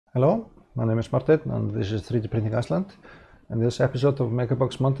Hello, my name is Martin and this is 3D Printing Iceland. In this episode of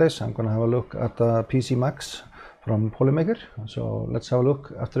Makerbox Mondays I'm going to have a look at the PC Max from Polymaker. So let's have a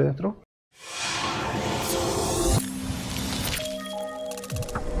look after the intro.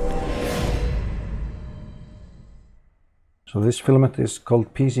 So this filament is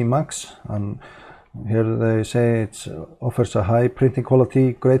called PC Max, and here they say it offers a high printing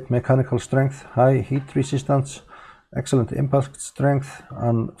quality, great mechanical strength, high heat resistance, excellent impact strength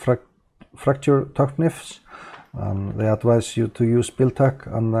and fracture toughness. They advise you to use build tack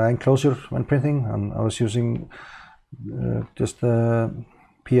on the enclosure when printing, and I was using just a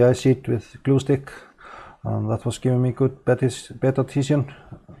PI sheet with glue stick, and that was giving me good bed adhesion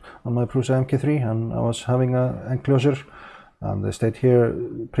on my Prusa MK3, and I was having an enclosure, and they state here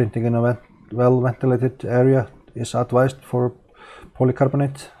printing in a well ventilated area is advised for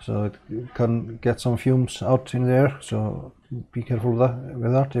polycarbonate, so it can get some fumes out in the air, so be careful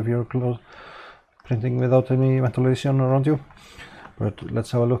with that if you're printing without any ventilation around you. But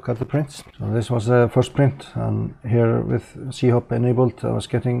let's have a look at the prints. So this was the first print, and here with C-hop enabled I was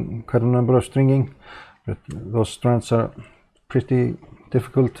getting quite a number of stringing, but those strands are pretty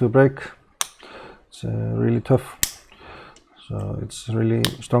difficult to break. It's really tough, so it's really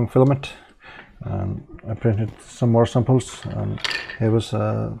strong filament. And I printed some more samples, and here was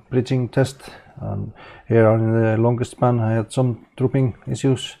a bridging test, and here on the longest span I had some drooping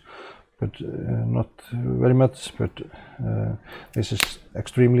issues, but not very much. But this is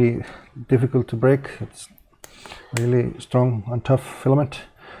extremely difficult to break. It's really strong and tough filament,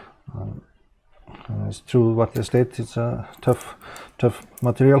 and it's true what they state, it's a tough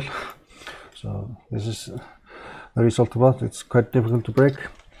material. So this is the result of that. It's quite difficult to break.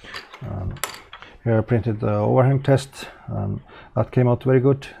 Here I printed the overhang test, and that came out very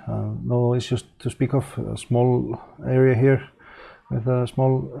good. No issues to speak of. A small area here with a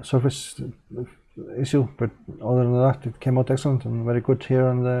small surface issue, but other than that it came out excellent and very good here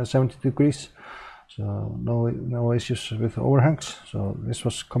on the 70 degrees. So no issues with overhangs. So this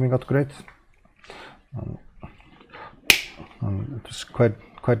was coming out great. And it was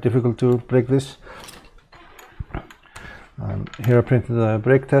quite difficult to break this. And here I printed the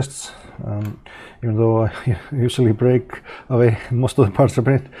brake tests, even though I usually break away most of the parts I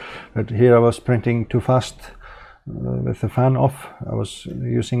print, but here I was printing too fast with the fan off. I was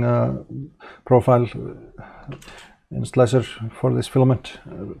using a profile in slicer for this filament,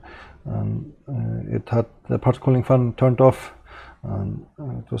 and it had the part cooling fan turned off, and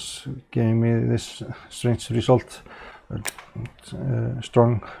it was giving me this strange result, but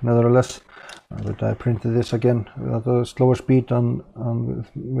strong nevertheless. But I printed this again at a slower speed and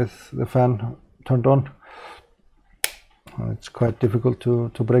with the fan turned on. It's quite difficult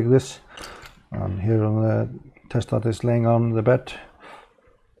to break this. And here on the test that is laying on the bed,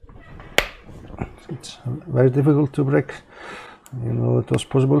 it's very difficult to break, even though it was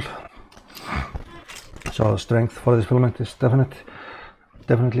possible. So the strength for this filament is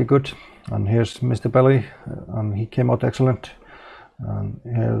definitely good. And here's Mr. Belly, and he came out excellent. And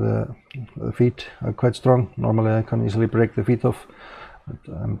here the feet are quite strong. Normally I can easily break the feet off, but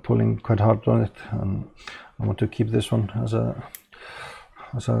I'm pulling quite hard on it, and I want to keep this one as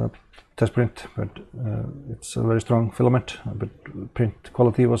a test print. But it's a very strong filament, but print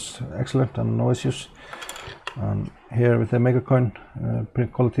quality was excellent and no issues. And here with the Makercoin,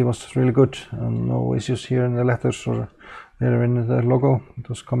 print quality was really good and no issues here in the letters or there in the logo. It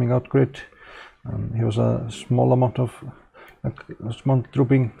was coming out great. And here was a small amount of a small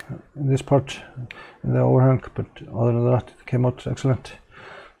drooping in this part in the overhang, but other than that it came out excellent.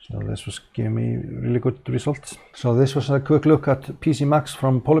 So this was giving me really good results. So this was a quick look at PC Max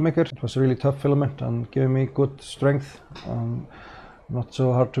from Polymaker. It was a really tough filament and giving me good strength. Not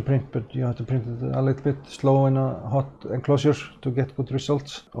so hard to print, but you have to print it a little bit slow in a hot enclosure to get good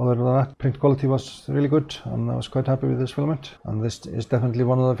results. Other than that, print quality was really good, and I was quite happy with this filament. And this is definitely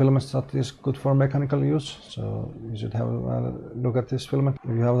one of the filaments that is good for mechanical use, so you should have a look at this filament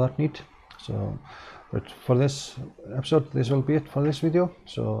if you have that need. So, but for this episode, this will be it for this video.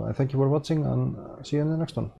 So I thank you for watching, and see you in the next one.